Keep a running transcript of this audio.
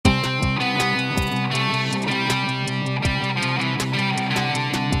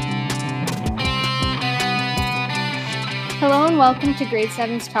and welcome to Grade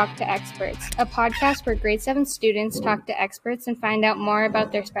 7's Talk to Experts, a podcast where Grade 7 students talk to experts and find out more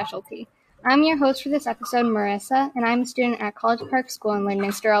about their specialty. I'm your host for this episode, Marissa, and I'm a student at College Park School in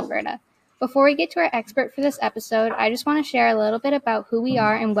Lloydminster, Alberta. Before we get to our expert for this episode, I just want to share a little bit about who we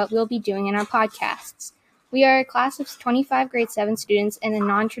are and what we'll be doing in our podcasts. We are a class of 25 Grade 7 students in a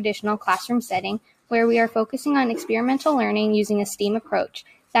non-traditional classroom setting where we are focusing on experimental learning using a STEAM approach.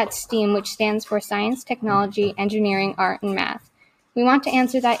 That's STEAM, which stands for Science, Technology, Engineering, Art, and Math. We want to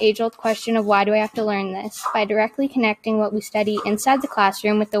answer that age-old question of why do I have to learn this by directly connecting what we study inside the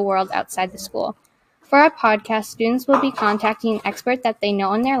classroom with the world outside the school. For our podcast, students will be contacting an expert that they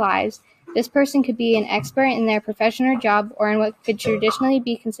know in their lives. This person could be an expert in their profession or job or in what could traditionally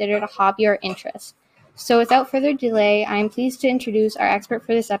be considered a hobby or interest. So without further delay, I am pleased to introduce our expert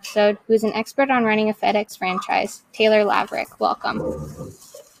for this episode, who is an expert on running a FedEx franchise, Taylor Laverick. Welcome.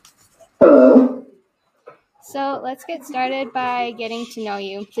 Hello. So let's get started by getting to know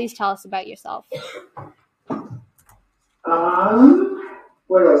you. Please tell us about yourself. Where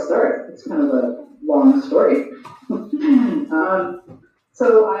do I start? It's kind of a long story.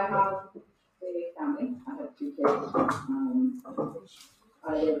 So I have a family. I have 2 kids.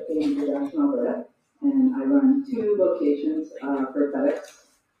 I live in Jackson, Alberta, and I run 2 locations for FedEx.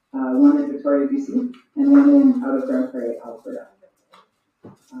 One in Victoria, BC, and one in out of Grand Prairie, Alberta.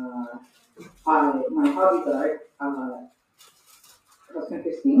 My hobbies are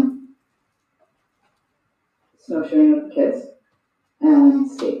cross-country skiing, snowshoeing with the kids, and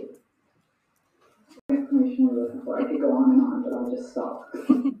skate. Information we're looking for. I could go on and on, but I'll just stop.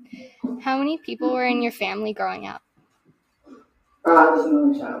 How many people were in your family growing up? I was an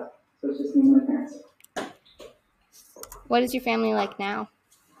only child, so it's just me and my parents. What is your family like now?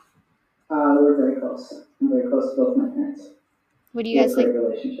 We're very close. I'm very close to both my parents. What do you guys like?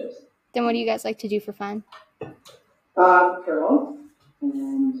 Relationships. Then what do you guys like to do for fun? Carol,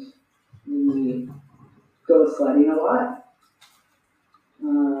 and we go sledding a lot.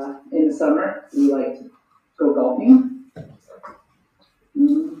 In the summer, we like to go golfing.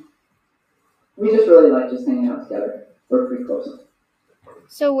 We just really like just hanging out together. We're pretty close.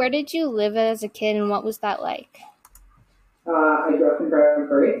 So where did you live as a kid, and what was that like? I grew up in Grand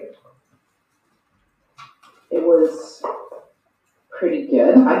Prairie. It was pretty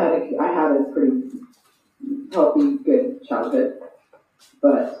good. I had a pretty healthy, good childhood,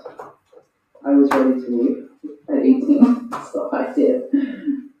 but I was ready to leave at 18, so I did.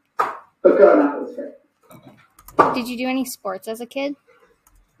 But growing up, it was great. Did you do any sports as a kid?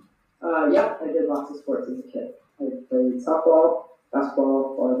 Yeah, I did lots of sports as a kid. I played softball,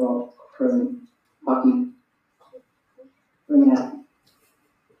 basketball, volleyball, curling, hockey, ringette.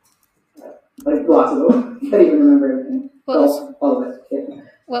 Like lots of them. I can't even remember everything. All of it. Yeah.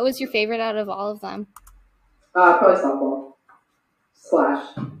 What was your favorite out of all of them? Probably softball.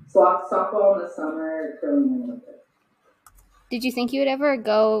 Softball in the summer, curling in the winter. Did you think you would ever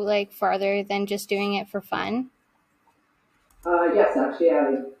go farther than just doing it for fun? Yes, actually,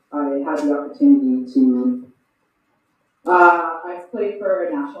 I had the opportunity to. I played for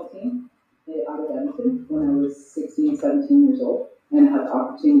a national team out of Edmonton when I was 16, 17 years old, and had the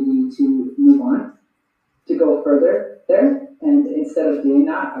opportunity to move on, to go further there. And instead of doing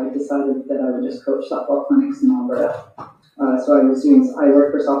that, I decided that I would just coach softball clinics in Alberta. So I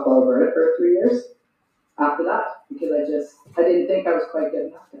worked for Softball Alberta for 3 years after that, because I didn't think I was quite good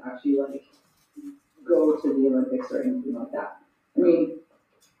enough to actually go to the Olympics or anything like that. I mean,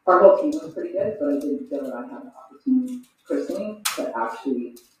 our whole team was pretty good, but I didn't feel that I had the opportunity personally to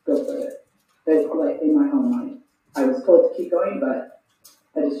actually go for it. But in my own mind, I was told to keep going, but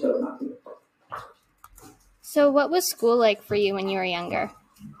I just chose not to. So what was school like for you when you were younger?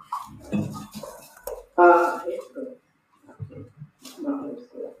 I hate school. Not hate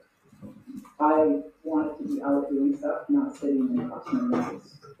school. I wanted to be out doing stuff, not sitting in the classroom.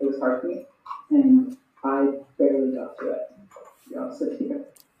 It was hard for me, and I barely got to it. To be honest with you,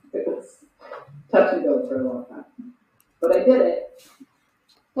 it was touch and go for a long time, but I did it.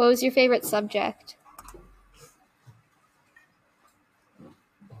 What was your favorite subject?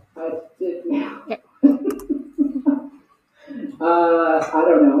 I did now. I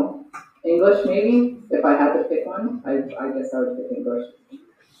don't know. English, maybe. If I had to pick one, I guess I would pick English.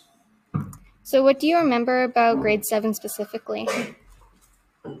 So what do you remember about grade 7 specifically?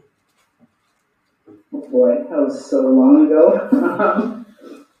 Oh boy, that was so long ago.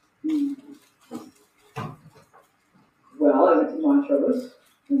 Well, I went to Montrose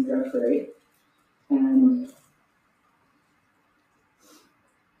in Grand Prairie, and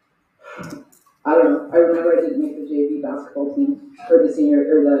I don't know. I remember I didn't make the JV basketball team, or the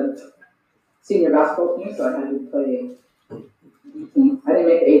senior basketball team, so I had to play B team. I didn't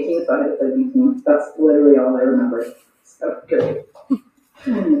make the A team, so I had to play B team. That's literally all I remember. So great.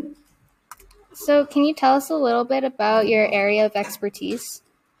 So can you tell us a little bit about your area of expertise?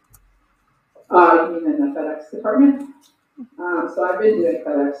 You mean in the FedEx department? So I've been doing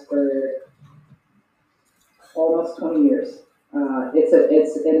FedEx for almost 20 years. It's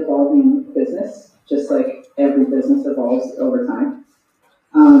an evolving business, just like every business evolves over time.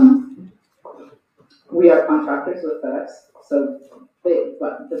 We are contractors with FedEx,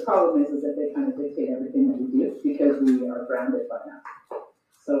 but the problem is that they kind of dictate everything that we do because we are branded by them.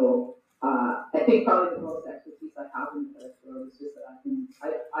 So I think probably the most expertise I have in the FedEx world is just that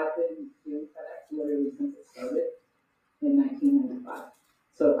I've been doing FedEx literally since it started in 1995.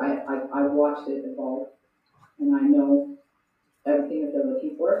 So I watched it evolve, and I know everything that they're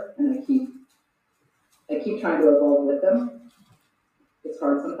looking for, and I keep trying to evolve with them. It's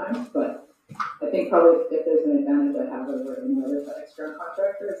hard sometimes, but I think probably if there's an advantage I have over any other FedEx ground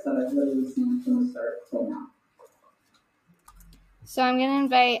contractor, it's that I've literally seen from the start till now. So I'm going to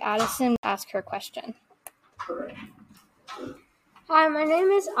invite Addison to ask her question. Okay. Hi, my name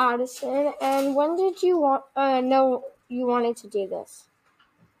is Addison, and when did you know you wanted to do this?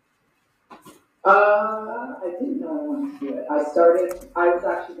 I didn't know I wanted to do it. I was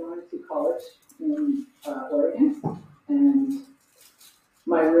actually going to college in Oregon, and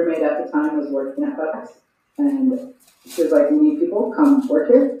my roommate at the time was working at FedEx, and she was like, "We need people, come work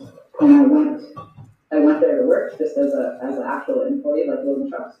here." And I went there to work just as an actual employee, like loading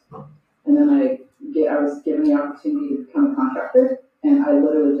trucks. And then I was given the opportunity to become a contractor, and I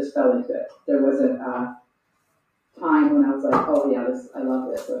literally just fell into it. There wasn't a time when I was like, "Oh yeah, I love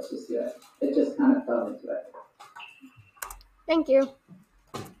this. Let's just do it." It just kind of fell into it. Thank you.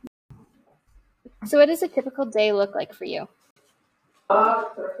 So what does a typical day look like for you? It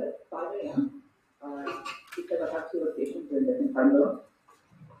starts at 5 a.m. Because I have 2 locations in different time zones.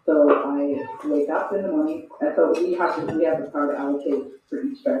 So I wake up in the morning, and so we have the power to allocate for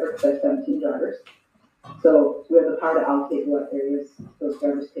each driver, because I have 17 drivers. So we have the power to allocate what areas those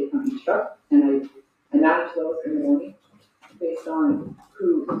drivers take on each truck, and I manage those in the morning based on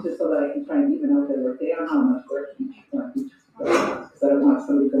who, just so that I can try and even out their workday on how much work each because I don't want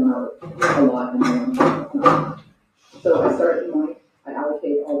somebody going out a lot in the morning. So I start in the morning, I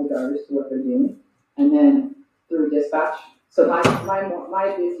allocate all the drivers to what they're doing, and then through dispatch. So my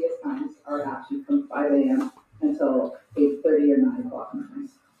busiest times are actually from 5 a.m. until 8:30 or 9 o'clock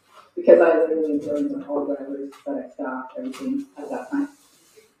sometimes, because I literally enjoy with all drivers, FedEx staff, everything at that time.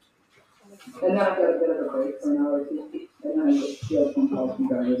 And then I get a bit of a break for an hour or two, and then I just field phone calls from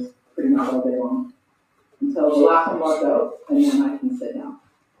drivers pretty much all day long until the last one logs out, and then I can sit down.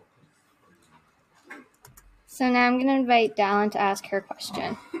 So now I'm going to invite Dallin to ask her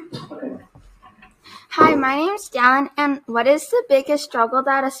question. Okay. Hi, my name is Dallin, and what is the biggest struggle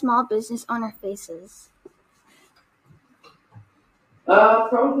that a small business owner faces?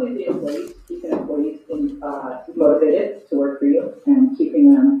 Probably the employees, keeping employees motivated to work for you and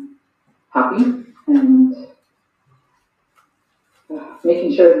keeping them happy and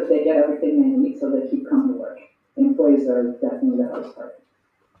making sure that they get everything they need so they keep coming to work. The employees are definitely the hardest part.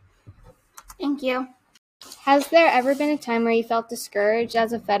 Thank you. Has there ever been a time where you felt discouraged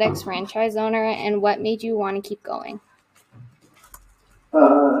as a FedEx franchise owner, and what made you want to keep going?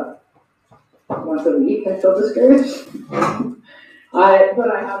 Once a week, I feel discouraged. But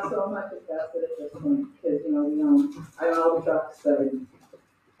I have so much invested at this point because I own all the trucks.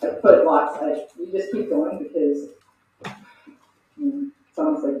 I put lots. You just keep going because it's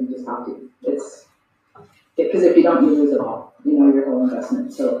almost like you just have to. Because if you don't, you lose it all. Your whole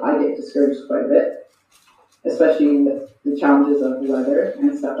investment. So I get discouraged quite a bit, especially with the challenges of weather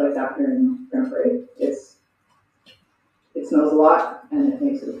and stuff like that here in Grand Prairie. It snows a lot, and it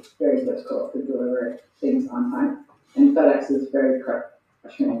makes it very difficult to deliver things on time. And FedEx is very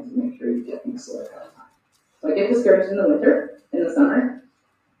pressuring to make sure you get things delivered on time. So I get discouraged in the winter. In the summer,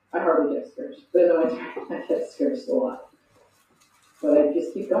 I hardly get discouraged. But in the winter, I get discouraged a lot. But I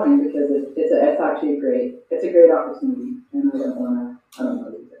just keep going because it's actually a great opportunity, and I don't want to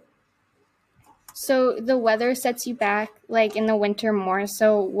lose it. So the weather sets you back, like in the winter more.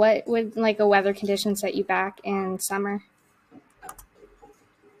 So what would like a weather condition set you back in summer?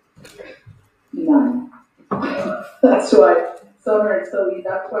 None. That's why summer is so easy.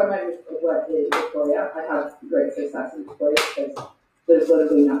 That's why Victoria, I have great success in Victoria because there's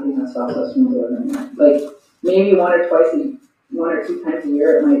literally nothing that stops us from delivering there. Like maybe one or two times a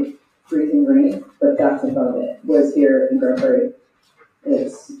year it might freezing rain, but that's about it. Whereas here in Grand Prairie,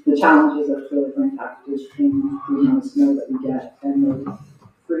 it's the challenges of delivering packages in the amount of snow that we get and the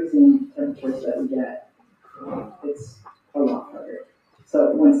freezing temperatures that we get. a lot harder.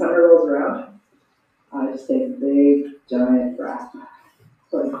 So when summer rolls around, I just take a big, giant breath.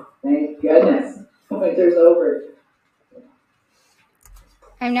 Like, thank goodness, winter's over.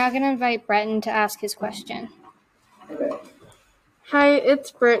 I'm now going to invite Breton to ask his question. Okay. Hi,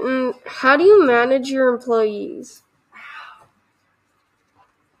 it's Britton. How do you manage your employees?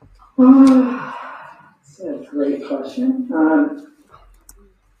 That's a great question.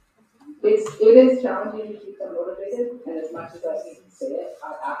 It is challenging to keep them motivated, and as much as I hate to say it,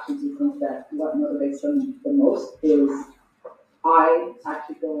 I actually do think that what motivates them the most is I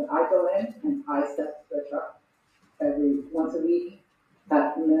go in and I step to their truck once a week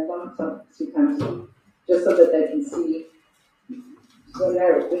at minimum, some 2 times a week, just so that they can see when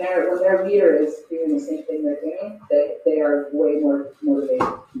their leader is doing the same thing they're doing, they are way more motivated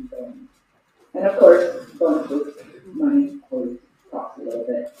to keep going. And of course, bonuses, money always costs a little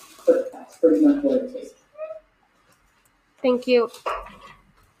bit, but that's pretty much what it takes. Thank you.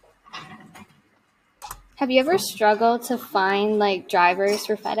 Have you ever struggled to find drivers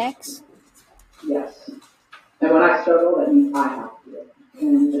for FedEx? Yes. And when I struggle, that means I have to do it.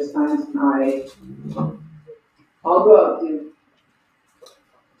 And there's times I'll go out and do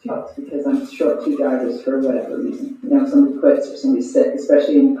trucks because I'm short 2 drivers for whatever reason. Somebody quits or somebody's sick,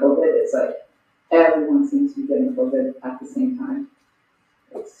 especially in COVID. It's like everyone seems to be getting COVID at the same time.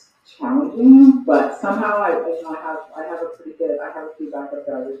 It's challenging, but somehow I have a few backup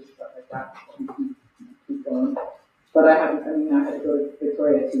drivers and stuff like that. Keep going. But I had to go to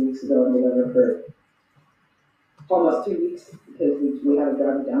Victoria 2 weeks ago and deliver for almost 2 weeks because we had a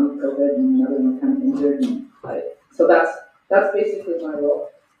driver down with COVID and another one kind of injured. So that's basically my role.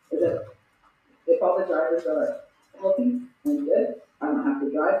 Is that if all the drivers are healthy and good, I don't have to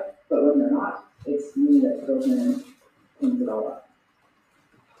drive. But when they're not, it's me that goes in and cleans it all up.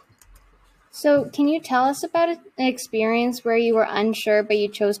 So, can you tell us about an experience where you were unsure but you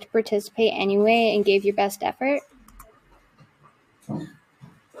chose to participate anyway and gave your best effort?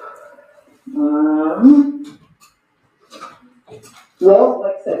 Well,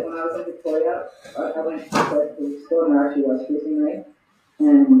 like I said, when I was in Victoria, I went to the store and there actually was freezing rain.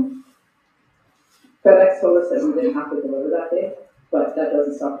 And FedEx told us that we didn't have to deliver that day, but that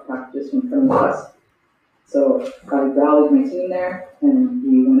doesn't stop the packages from coming to us. So I rallied my team there, and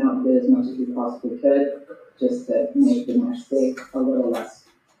we went out and did as much as we possibly could, just to make the next day a little less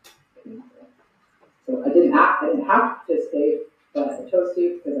painful. So I didn't have to participate, but I chose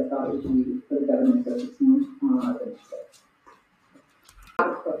to because I thought it would be for the government service team the next day.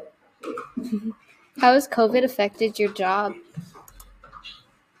 How has COVID affected your job?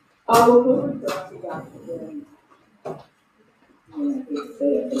 COVID for us is actually been, I hate to say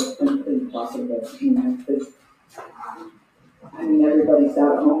it, but it's been pretty profitable, because everybody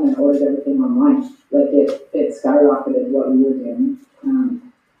sat at home and ordered everything online. It skyrocketed what we were doing.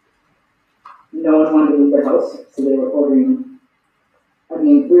 No one wanted to leave their house, so they were ordering.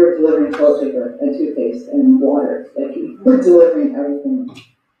 We were delivering toilet paper and toothpaste and water. We were delivering everything.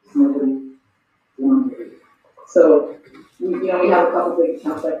 Nobody wanted. So we have a couple big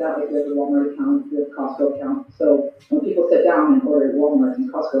accounts like that. We have the Walmart account, we have the Costco account. So when people sit down and order at Walmart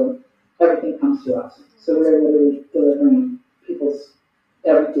and Costco, everything comes to us. So we're literally delivering people's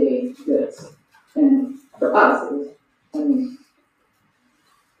everyday goods. And for us, it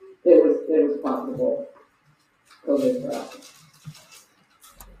was profitable COVID for us.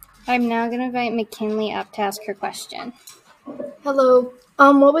 I'm now going to invite McKinley up to ask her question. Hello.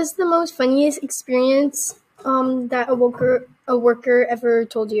 What was the most funniest experience that a worker ever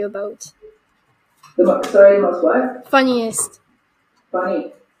told you about? The most what? Funniest.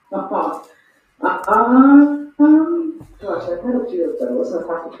 Funny. Gosh, I've had a few of those. I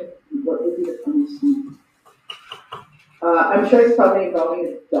have to pick what would be the funniest one. I'm sure it's probably involving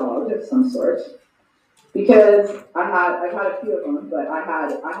a dog of some sort. Because I've had a few of them, but I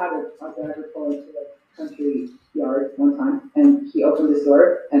had a driver pull into a country yard one time, and he opened his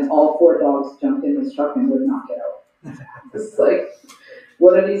door, and all 4 dogs jumped in his truck and would not get out. It's like,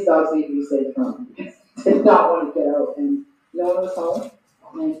 what do these dogs need to be saved from? They did not want to get out, and no one was home,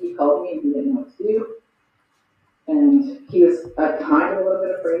 and he called me, and he didn't know what to do. And he was kind of a little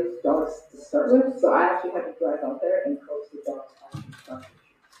bit afraid of dogs to start with, so I actually had to drive out there and coax the dogs out of the truck.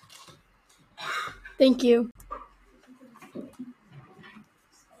 Thank you.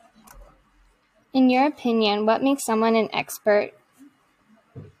 In your opinion, what makes someone an expert?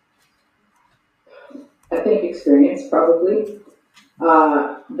 I think experience, probably.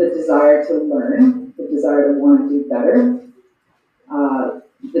 The desire to learn, the desire to want to do better,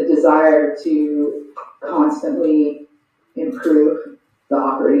 the desire to constantly improve the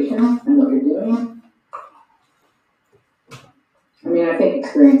operation and what you're doing. mean, I think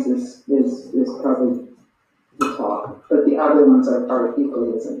experience is probably the top, but the other ones are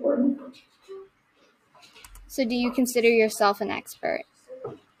equally as important. So do you consider yourself an expert?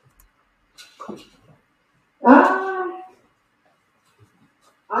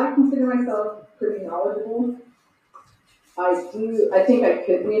 I consider myself pretty knowledgeable. I think I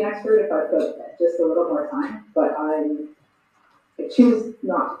could be an expert if I put just a little more time, but I choose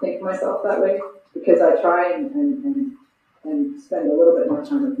not to think of myself that way because I try and spend a little bit more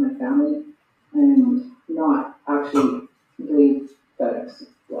time with my family and not actually bleed FedEx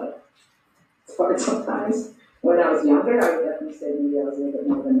blood. It's hard sometimes. When I was younger, I would definitely say maybe I was a little bit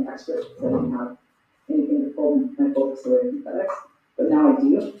more of an expert because I didn't have anything to pull my focus away from FedEx, but now I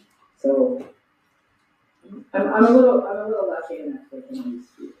do. So I'm a little less of an expert than I used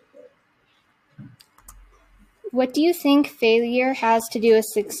to be. What do you think failure has to do with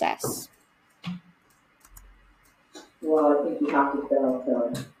success? Well, I think you have to fail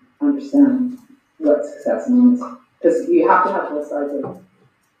to understand what success means because you have to have both sides of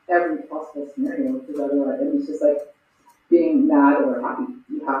every possible scenario because otherwise it's just like being mad or happy.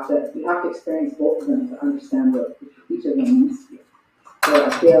 You have to experience both of them to understand what each of them means to you. So I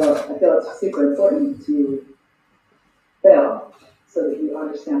feel it's super important to fail so that you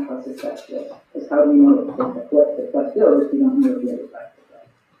understand how success feels. Because how do you know what success feels if you don't know what the other side feels like?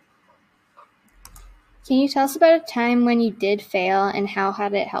 Can you tell us about a time when you did fail and how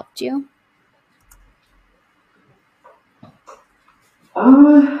had it helped you? I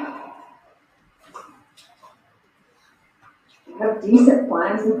have decent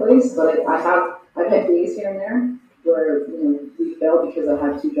plans in place, but I've had days here and there where we failed because I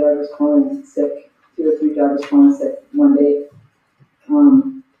had 2 drivers calling sick, 2 or 3 drivers calling sick one day.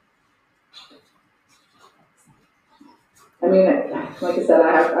 I mean, like I said,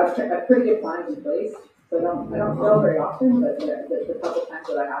 I have pretty good plans in place, so I don't fail very often. But the couple times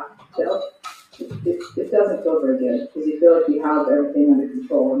that I have failed, it doesn't feel very good because you feel like you have everything under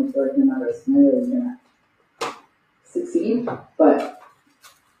control and you feel like no matter what scenario you're gonna succeed. But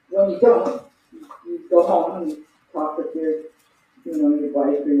when you don't, you go home and you talk with your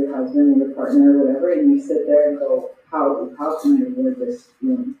wife or your husband or your partner or whatever, and you sit there and go, how can I avoid this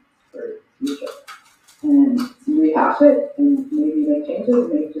for the future? And you rehash it, and maybe you make changes, and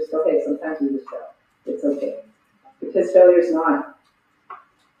maybe just go, hey, sometimes we just fail. It's okay. Because failure is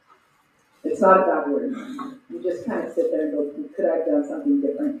it's not a bad word. You just kind of sit there and go, could I have done something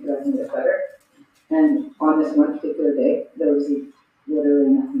different? Could I have made it better? And on this one particular day, there was literally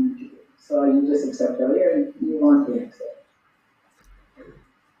nothing you could do. So you just accept failure and move on to the next day.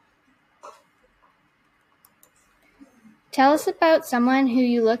 Tell us about someone who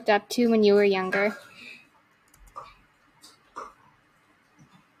you looked up to when you were younger.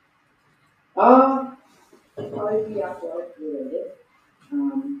 Probably be athletic related.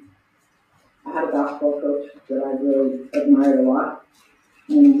 I had a basketball coach that I really admired a lot.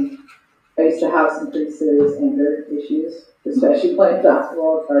 And I used to have some pretty serious anger issues, especially playing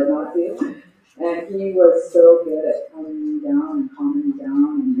basketball. It's hard not to. And he was so good at calming me down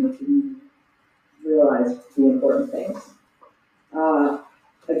and making me realize the important things.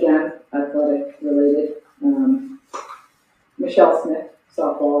 Again, athletic related. Michelle Smith,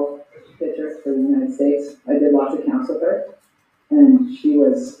 softball pitcher for the United States. I did lots of camps with her, and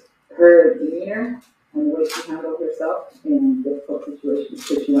her demeanor and the way she handled herself in difficult situations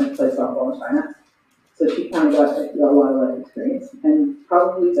because she went to play softball in China. So she kind of got a lot of life experience, and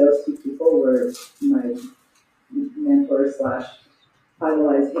probably those 2 people were my mentors /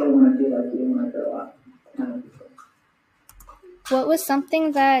 idolized. Hey, I want to be like you when I grow up. Kind of people. What was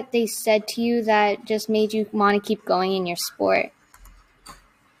something that they said to you that just made you want to keep going in your sport?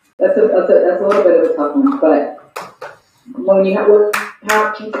 That's a little bit of a tough one, but when you have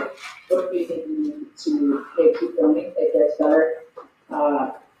people, what do you think you need to keep going? It gets better.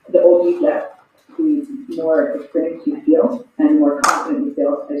 The older you get, the more experienced you feel, and the more confident you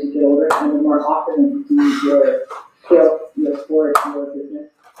feel as you get older, and the more often you do your skill, your sport, your business.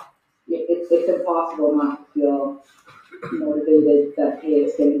 It's impossible not to feel motivated that, hey,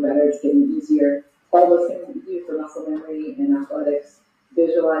 it's getting better, it's getting easier. All those things that you do for muscle memory and athletics,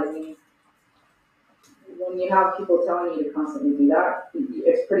 visualizing. When you have people telling you to constantly do that,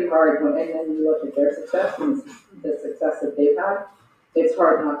 it's pretty hard. And then you look at their success and the success that they've had, it's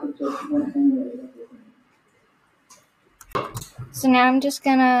hard not to just want to emulate what they're doing. So now I'm just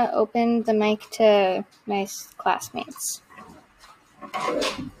going to open the mic to my classmates.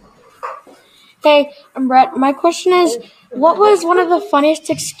 Hey, I'm Brett. My question is, what was one of the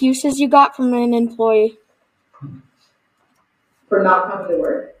funniest excuses you got from an employee? For not coming to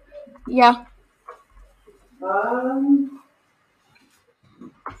work? Yeah.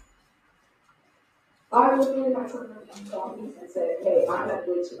 I was doing my son and said, hey, I had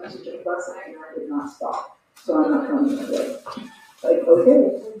way too much to drink last night and I did not stop. So I'm not coming today. Like,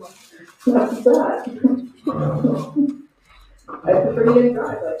 okay, that's that. I prefer you to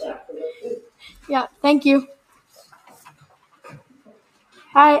drive like that. So that's good. Yeah, thank you.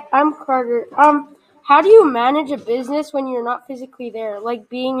 Hi, I'm Carter. How do you manage a business when you're not physically there, like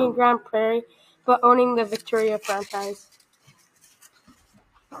being in Grand Prairie but owning the Victoria franchise?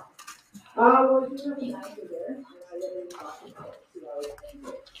 Well, you have a manager there, and I live in Boston for 2 hours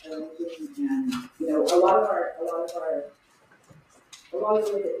and a lot of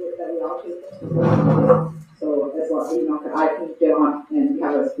the way that we operate things. So as well, I can get on and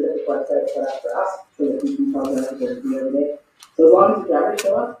have a specific website set up for us so that we can tell drivers the other day. So as long as the drivers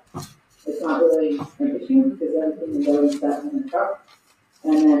show up, it's not really an issue because everything is already set in the truck.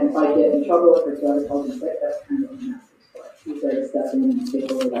 And then if I get in trouble if the driver calls in sick, that's kind of a massive sport. He's there to step in and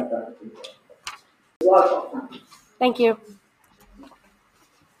take over that driver. A lot of fun. Thank you.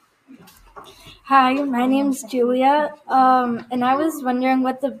 Hi, my name's Julia, and I was wondering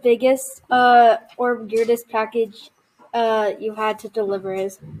what the biggest or weirdest package you had to deliver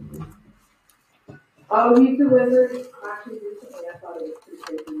is. We delivered, actually recently, I thought it was pretty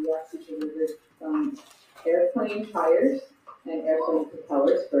crazy, we actually delivered airplane tires and airplane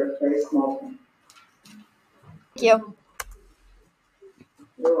propellers for a very small plane. Thank you.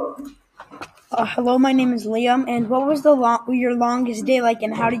 You're welcome. Hello, my name is Liam, and what was your longest day like,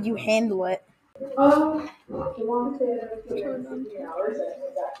 and how did you handle it? The longest day I ever put in 16 hours, and it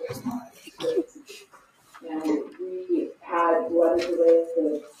was actually and we had weather delays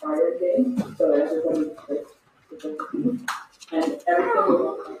the prior day, so everybody and everything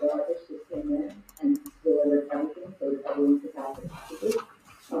was on the garbage just came in and delivered everything, so everyone could have the packages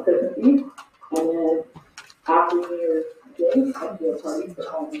on Christmas Eve. And then after New Year's Day, I do a party for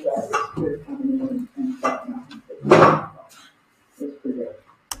all the drivers who are coming in and starting off. It was pretty good.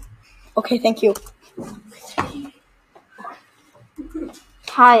 Okay, thank you.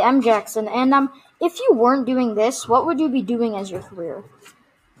 Hi, I'm Jackson, and if you weren't doing this, what would you be doing as your career?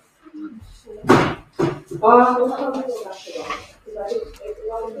 We'll probably go back to that, because I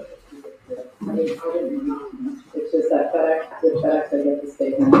didn't know. It's just that with FedEx, I get to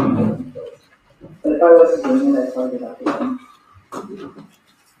stay home. But if I wasn't doing it, I'd probably go back to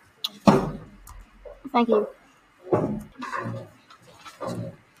that. Thank you.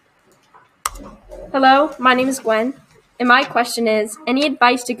 Hello, my name is Gwen, and my question is, any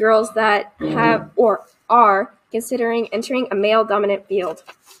advice to girls that have or are considering entering a male-dominant field?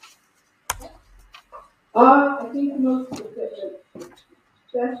 I think the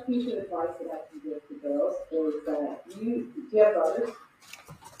best piece of advice that I can give to girls is that do you have brothers?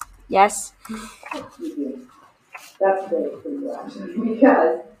 Yes. You do. That's great for you, actually,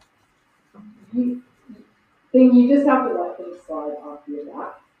 because you just have to let things slide off your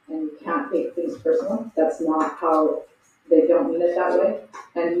back, and you can't take things personal. That's not how they don't mean it that way.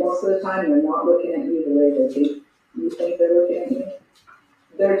 And most of the time, they're not looking at you the way you think they're looking at you.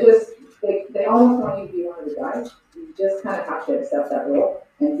 They're just, they almost want you to be one of the guys. You just kind of have to accept that role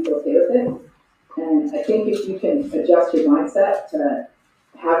and be okay with it. And I think if you can adjust your mindset to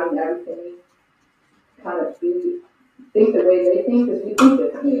having everything kind of think the way they think, because we think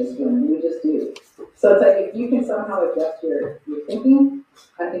differently as women, we just do. So it's like if you can somehow adjust your thinking,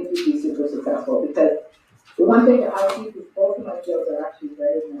 I think you'd be super successful. Because the one thing that I see is both of my skills are actually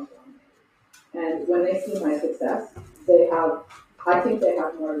very male dominated. And when they see my success, I think they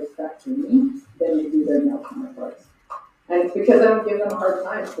have more respect for me than they do their male counterparts. And it's because I don't give them a hard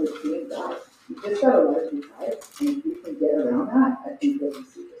time for being guys. You just gotta let it be guys, and if you can get around that, I think you'll be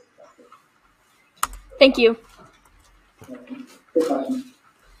super successful. Thank you. Good question.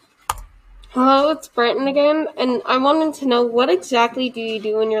 Hello, it's Brenton again, and I wanted to know, what exactly do you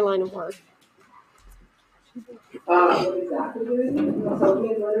do in your line of work? What exactly do we do? So we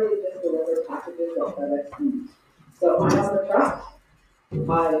literally just deliver packages of FedEx teams. So I'm on the truck, I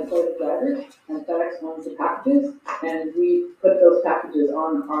employ the drivers, and FedEx owns the packages, and we put those packages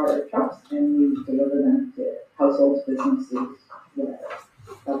on our trucks, and we deliver them to households, businesses, whatever.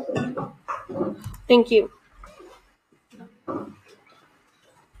 That's what we do. Thank you.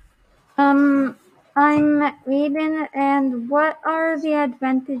 I'm Aiden, and what are the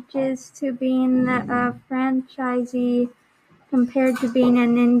advantages to being a franchisee compared to being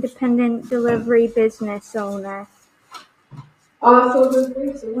an independent delivery business owner? So one of the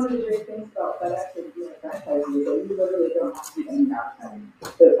great things about FedEx and being a franchisee is that you literally don't have to do any advertising.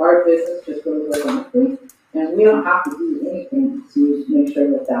 So our business just goes organically, and we don't have to do anything to make sure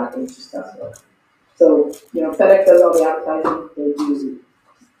that is successful. So, FedEx does all the advertising.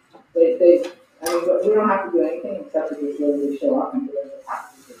 I mean, but we don't have to do anything except for just literally show up and deliver the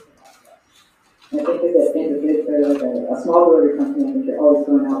packages. And I think as an individual, like a small delivery company, if you're always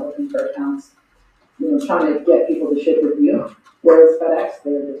going out looking for accounts, trying to get people to ship with you. Whereas FedEx,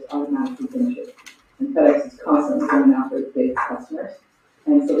 they're just automatically going to ship. And FedEx is constantly going after big customers.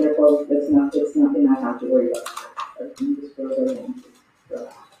 And so therefore, it's nothing I have to worry about. I can just go there and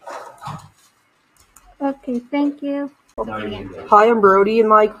Okay, thank you. Hi, I'm Brody, and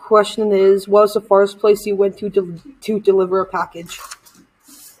my question is, what was the farthest place you went to deliver a package?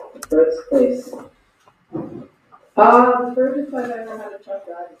 First place. The furthest I've ever had a truck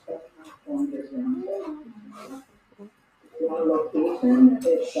drive is 7 kilometers around. One location,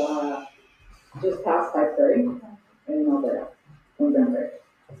 it's just past High Prairie in Alberta, in Denver.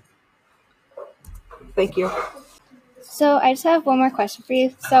 Thank you. So I just have one more question for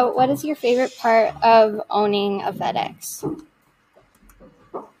you. So what is your favorite part of owning a FedEx?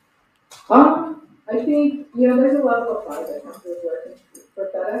 I think, there's a level of pride that comes with working for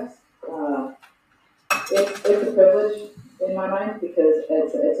FedEx. It's a privilege in my mind because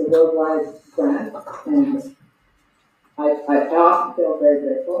it's a worldwide brand, and I often feel very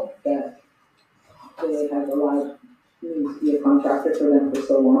grateful that they have allowed me to be a contractor for them for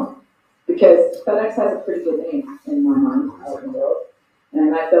so long. Because FedEx has a pretty good name in my mind out in the world,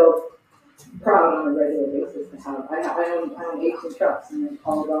 and I feel proud on a regular basis to have. I own 18 trucks, and they've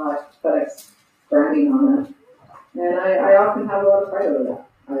all got FedEx branding on them, and I often have a lot of pride over that.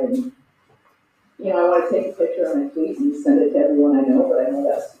 I want to take a picture of my fleet and send it to everyone I know, but I know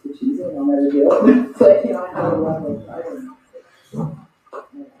that's super cheesy, and I'll never do it. So I have a level of pride in that.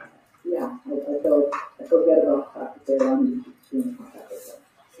 I feel good about the fact that they're on me doing contact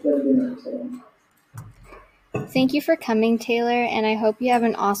with them. Thank you for coming, Taylor, and I hope you have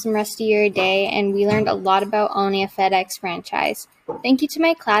an awesome rest of your day, and we learned a lot about owning a FedEx franchise. Thank you to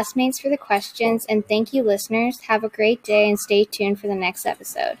my classmates for the questions, and thank you, listeners. Have a great day, and stay tuned for the next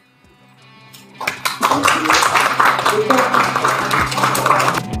episode.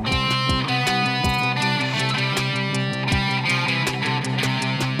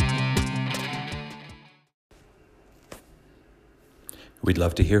 We'd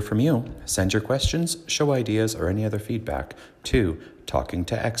love to hear from you. Send your questions, show ideas, or any other feedback to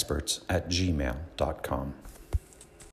talkingtoexperts@gmail.com.